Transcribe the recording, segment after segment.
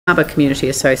Harbour Community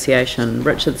Association,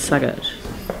 Richard Suggett.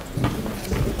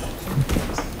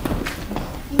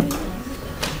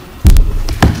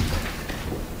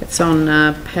 It's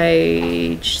on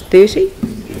page 30.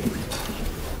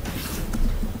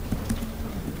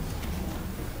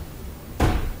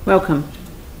 Welcome.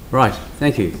 Right,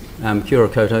 thank you. Kia ora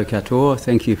koutou katoa.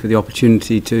 Thank you for the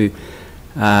opportunity to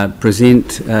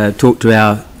talk to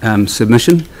our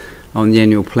submission on the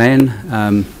annual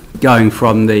plan, going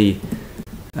from the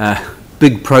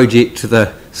big project to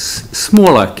the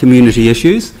smaller community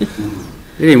issues.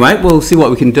 Anyway, we'll see what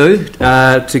we can do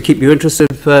to keep you interested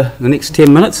for the next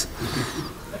 10 minutes.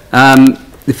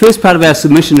 The first part of our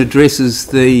submission addresses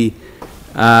the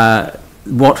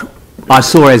what I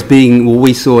saw as being, or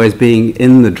we saw as being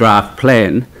in the draft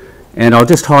plan, and I'll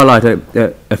just highlight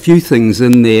a few things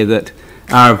in there that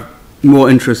are of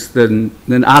more interest than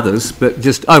others, but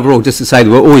just overall just to say that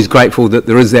we're always grateful that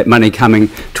there is that money coming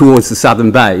towards the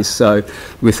southern bays, so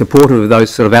we're supportive of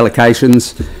those sort of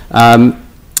allocations.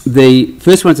 The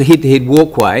first one's a head-to-head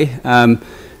walkway.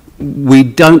 We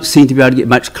don't seem to be able to get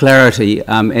much clarity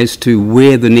as to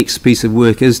where the next piece of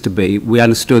work is to be. We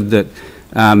understood that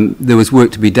there was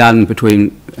work to be done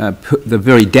between the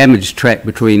very damaged track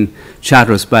between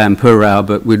Charteris Bay and Purau,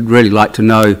 but we'd really like to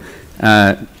know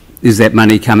is that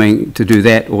money coming to do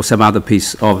that or some other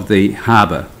piece of the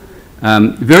harbour.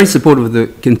 Very supportive of the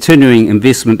continuing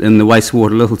investment in the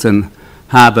wastewater Littleton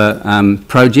Harbour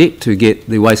project to get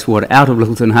the wastewater out of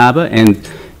Littleton Harbour, and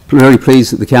very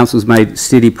pleased that the council's made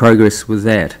steady progress with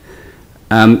that.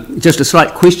 Just a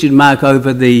slight question mark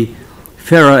over the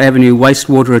Farrow Avenue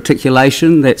wastewater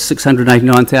articulation. That's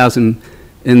 $689,000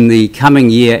 in the coming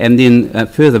year, and then a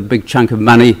further big chunk of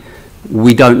money.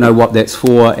 We don't know what that's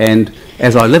for, and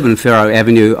as I live in Farrow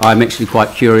Avenue, I'm actually quite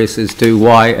curious as to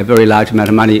why a very large amount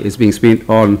of money is being spent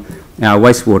on our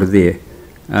wastewater there.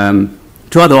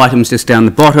 Two other items just down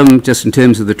the bottom, just in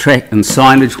terms of the track and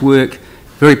signage work.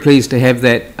 Very pleased to have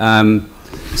that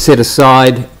set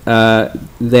aside.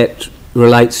 That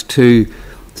relates to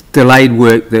delayed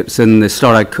work that's in the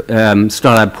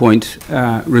Stoddard Point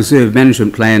Reserve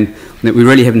Management Plan that we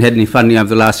really haven't had any funding over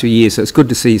the last few years, so it's good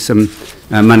to see some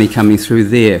money coming through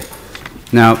there.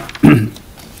 Now,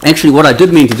 actually what I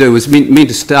did mean to do was mean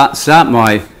to start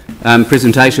my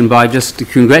presentation by just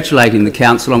congratulating the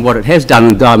council on what it has done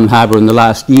in Diamond Harbour in the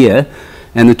last year,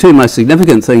 and the two most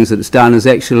significant things that it's done is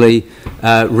actually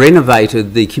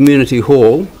renovated the community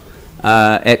hall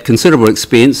at considerable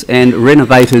expense and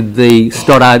renovated the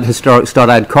historic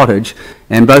Stoddard Cottage,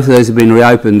 and both of those have been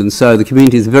reopened, and so the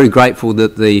community is very grateful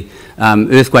that the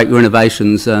earthquake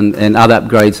renovations and other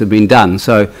upgrades have been done.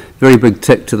 So very big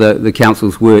tick to the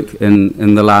council's work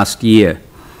in the last year.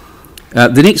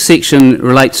 The next section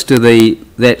relates to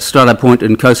that Stoddard Point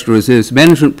and Coastal Reserves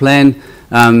Management Plan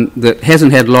that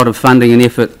hasn't had a lot of funding and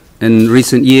effort in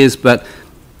recent years, but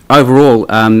overall,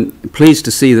 pleased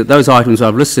to see that those items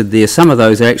I've listed there, some of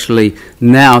those are actually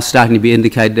now starting to be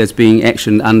indicated as being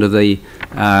actioned under the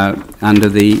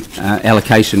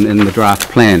allocation in the draft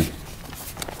plan.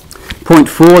 Point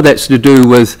 4, that's to do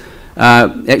with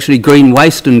actually green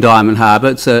waste in Diamond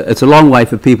Harbour. It's a long way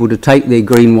for people to take their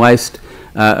green waste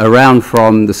around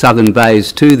from the southern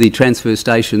bays to the transfer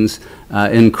stations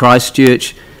in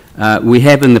Christchurch. We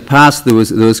have in the past, there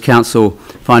was council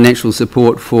financial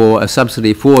support for a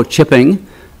subsidy for chipping,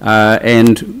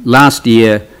 and last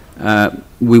year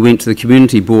we went to the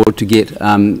community board to get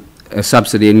a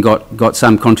subsidy and got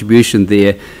some contribution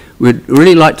there. We'd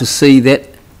really like to see that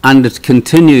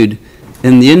continued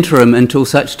in the interim until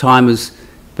such time as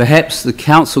perhaps the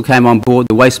council came on board,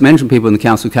 the waste management people in the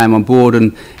council came on board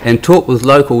and talked with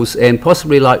locals, and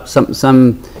possibly like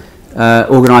some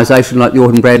organisation like the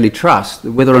Orton Bradley Trust,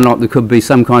 whether or not there could be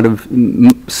some kind of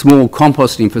small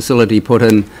composting facility put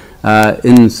in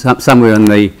somewhere in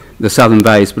the southern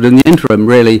bays. But in the interim,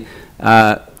 really,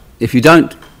 if you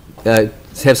don't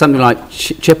have something like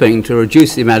chipping to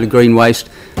reduce the amount of green waste,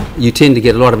 you tend to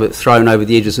get a lot of it thrown over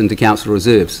the edges into council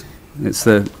reserves. It's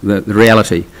the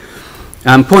reality.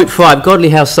 Point 5, Godly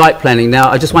House site planning.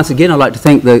 Now, once again, I'd like to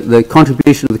thank the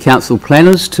contribution of the council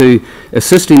planners to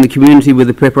assisting the community with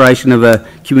the preparation of a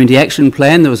community action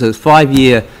plan. There was a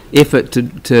 5-year effort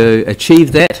to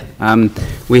achieve that.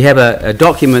 We have a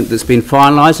document that's been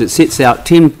finalised. It sets out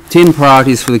 10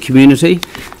 priorities for the community,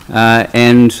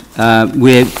 and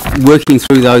we're working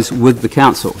through those with the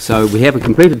council. So we have a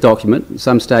completed document. At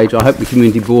some stage, I hope the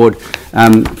community board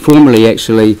formally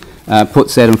actually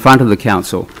puts that in front of the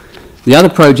council. The other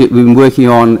project we've been working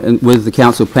on with the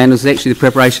council planners is actually the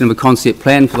preparation of a concept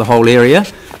plan for the whole area,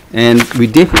 and we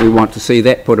definitely want to see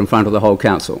that put in front of the whole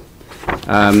council.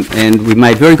 and we've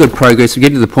made very good progress. We're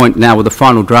getting to the point now with the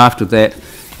final draft of that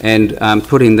and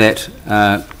putting that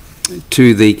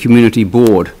to the community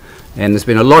board. And there's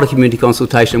been a lot of community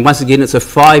consultation. Once again, it's a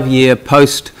 5-year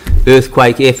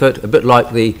post-earthquake effort, a bit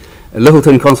like the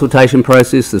Littleton consultation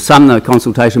process, the Sumner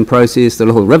consultation process, the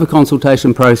Little River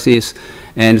consultation process,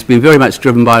 and it's been very much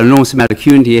driven by an enormous amount of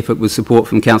community effort with support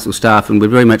from council staff, and we'd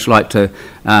very much like to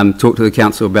talk to the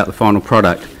council about the final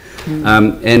product.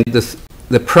 And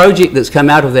the project that's come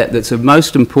out of that that's of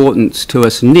most importance to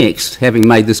us next, having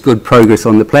made this good progress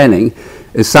on the planning,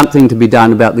 is something to be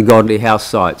done about the Godley House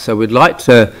site. So we'd like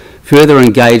to further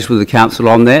engage with the council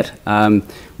on that.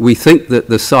 We think that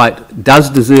the site does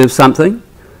deserve something.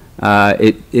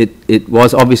 It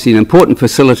was obviously an important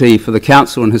facility for the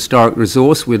council and historic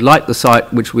resource. We'd like the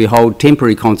site which we hold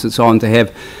temporary concerts on to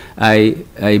have a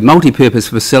multi-purpose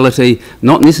facility,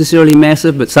 not necessarily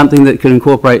massive, but something that can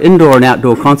incorporate indoor and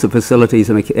outdoor concert facilities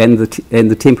and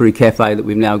the temporary cafe that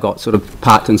we've now got sort of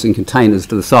parked in some containers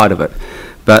to the side of it.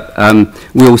 But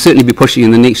we'll certainly be pushing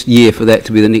in the next year for that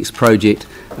to be the next project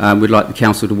we'd like the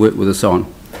council to work with us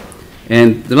on.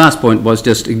 And the last point was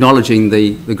just acknowledging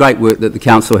the great work that the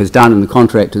council has done and the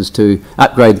contractors to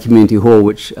upgrade the community hall,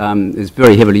 which is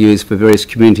very heavily used for various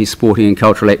community sporting and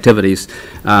cultural activities.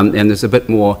 And there's a bit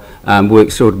more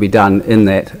work still to be done in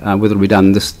that, whether it'll be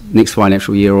done this next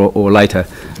financial year or later,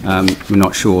 we're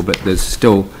not sure, but there's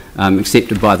still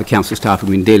accepted by the council staff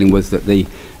we've been dealing with that the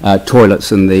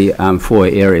toilets in the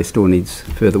foyer area still needs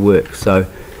further work. So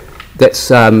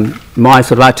that's my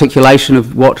sort of articulation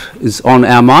of what is on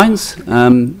our minds.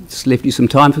 Just left you some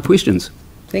time for questions.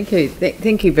 Thank you.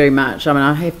 Thank you very much. I mean,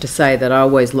 I have to say that I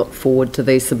always look forward to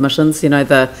these submissions, you know,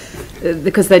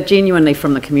 because they're genuinely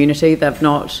from the community. They've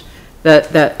not,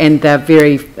 and they're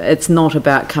very, it's not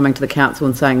about coming to the council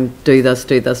and saying, do this,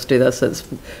 do this, do this. It's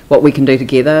what we can do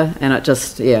together. And it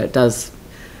just, yeah, it does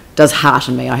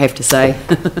hearten me, I have to say.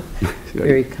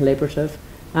 Very collaborative.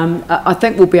 I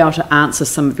think we'll be able to answer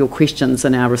some of your questions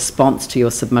in our response to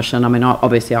your submission. I mean,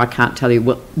 obviously I can't tell you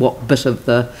what bit of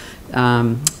the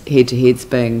head-to-head's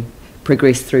being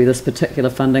progressed through this particular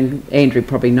funding. Andrew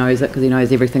probably knows it because he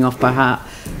knows everything off by heart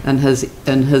in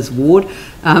his ward.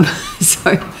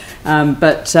 So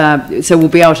we'll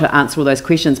be able to answer all those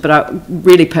questions, but I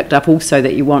really picked up also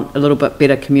that you want a little bit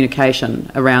better communication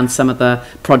around some of the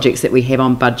projects that we have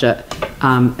on budget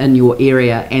in your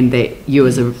area, and that you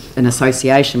as an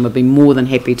association would be more than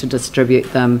happy to distribute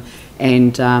them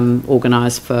and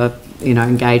organise for, you know,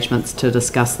 engagements to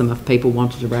discuss them if people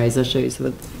wanted to raise issues.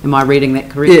 Am I reading that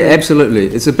correctly? Yeah, absolutely.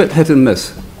 It's a bit hit and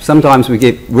miss. Sometimes we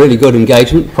get really good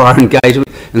engagement, prior engagement,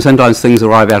 and sometimes things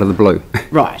arrive out of the blue.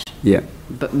 Right. Yeah.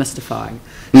 But mystifying.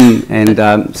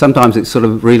 And sometimes it's sort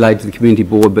of relayed to the community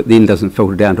board, but then doesn't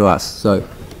filter down to us. So,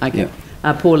 okay.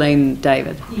 Yeah. Pauline,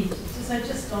 David. Yes. So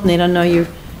just on that, I know you're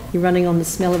running on the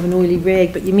smell of an oily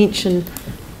rag, but you mentioned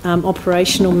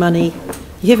operational money.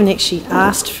 You haven't actually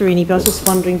asked for any, but I was just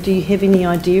wondering, do you have any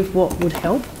idea of what would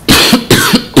help?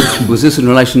 Was this in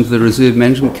relation to the Reserve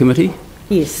Management Committee?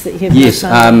 Yes. That you have. Yes.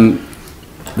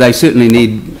 They certainly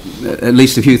need at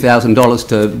least a few $1,000s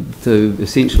to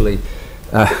essentially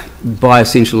buy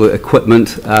essential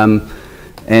equipment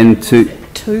and to...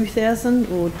 2,000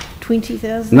 or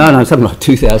 20,000? No, something like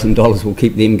 $2,000 will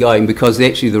keep them going, because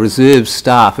actually the reserve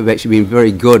staff have actually been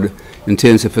very good in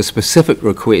terms of a specific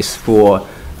request for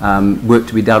work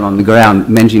to be done on the ground,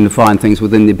 managing to find things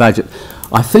within their budget.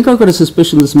 I think I've got a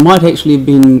suspicion this might actually have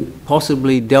been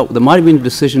possibly dealt with. There might have been a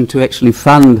decision to actually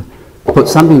put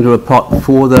something into a pot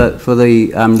for the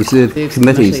reserve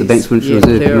committees, the Banksmanshire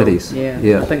Reserve committees.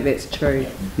 Yeah, I think that's true.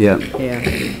 Yeah.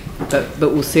 But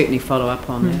we'll certainly follow up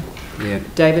on that. Yeah.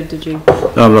 David, did you?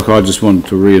 Look, I just wanted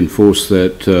to reinforce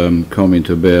that comment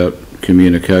about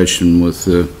communication with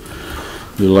the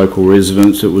local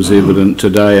residents. It was evident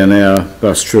today in our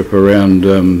bus trip around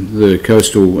the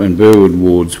coastal and Burwood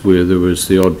wards, where there was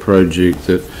the odd project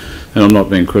that, and I'm not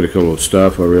being critical of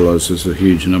staff, I realise there's a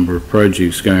huge number of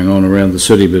projects going on around the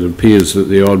city, but it appears that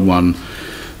the odd one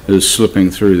is slipping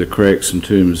through the cracks in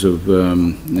terms of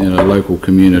local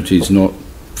communities not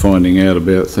finding out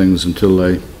about things until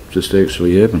they just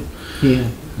actually happen. Yeah.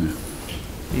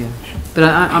 But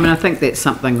I mean, I think that's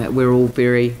something that we're all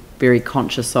very, very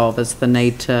conscious of, is the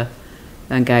need to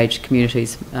engage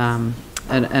communities in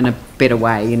a better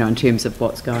way, you know, in terms of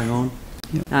what's going on.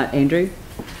 Yep. Andrew?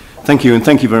 Thank you, and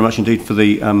thank you very much indeed for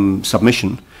the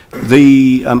submission.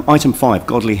 The item 5,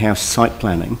 Godley House site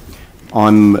planning,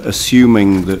 I'm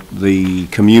assuming that the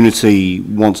community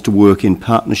wants to work in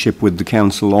partnership with the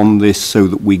council on this so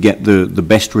that we get the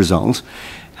best result.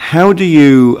 How do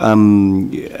you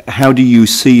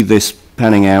see this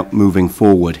panning out moving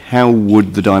forward, how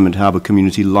would the Diamond Harbour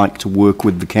community like to work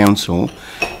with the council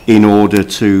in order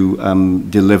to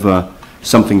deliver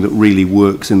something that really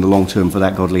works in the long term for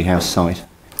that Godley House site?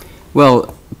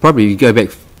 Well, probably you go back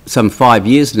some 5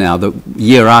 years now, the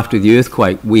year after the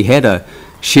earthquake, we had a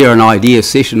share an idea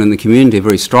session in the community, a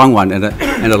very strong one, and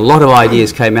a lot of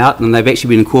ideas came out, and they've actually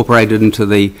been incorporated into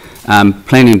the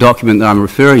planning document that I'm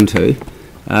referring to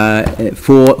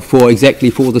exactly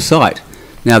for the site.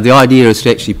 Now, the idea is to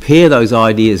actually pare those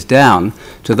ideas down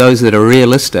to those that are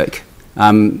realistic,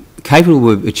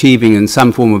 capable of achieving in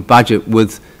some form of budget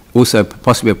with also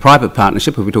possibly a private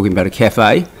partnership, if we're talking about a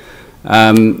cafe,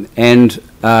 and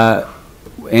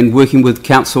working with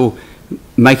council,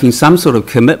 making some sort of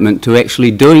commitment to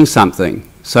actually doing something.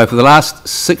 So for the last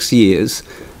 6 years,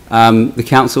 the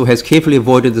council has carefully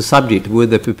avoided the subject where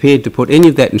they're prepared to put any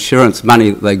of that insurance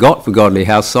money that they got for Godley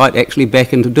House site actually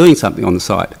back into doing something on the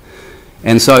site.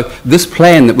 And so this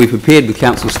plan that we prepared with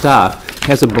council staff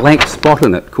has a blank spot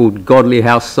in it called Godley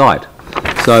House site.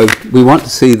 So we want to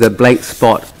see the blank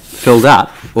spot filled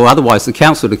up, or otherwise the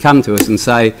council to come to us and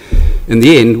say, in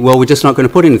the end, well, we're just not going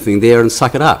to put anything there and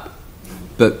suck it up.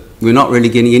 But we're not really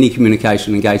getting any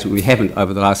communication engagement. We haven't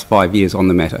over the last 5 years on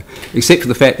the matter, except for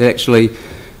the fact that actually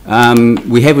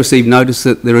we have received notice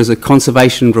that there is a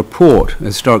conservation report, a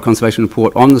historic conservation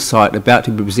report on the site about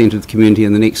to be presented to the community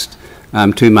in the next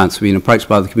 2 months. We've been approached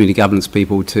by the community governance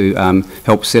people to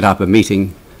help set up a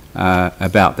meeting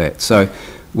about that. So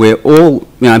we're all,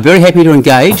 very happy to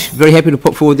engage, very happy to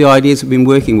put forward the ideas we've been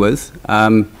working with,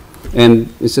 and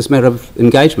it's just a matter of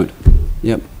engagement.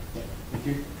 Yep.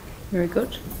 Very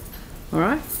good. All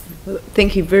right. Well,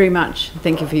 thank you very much.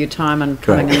 Thank you for your time and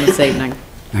coming in this evening.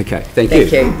 Okay, thank you.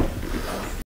 Thank you.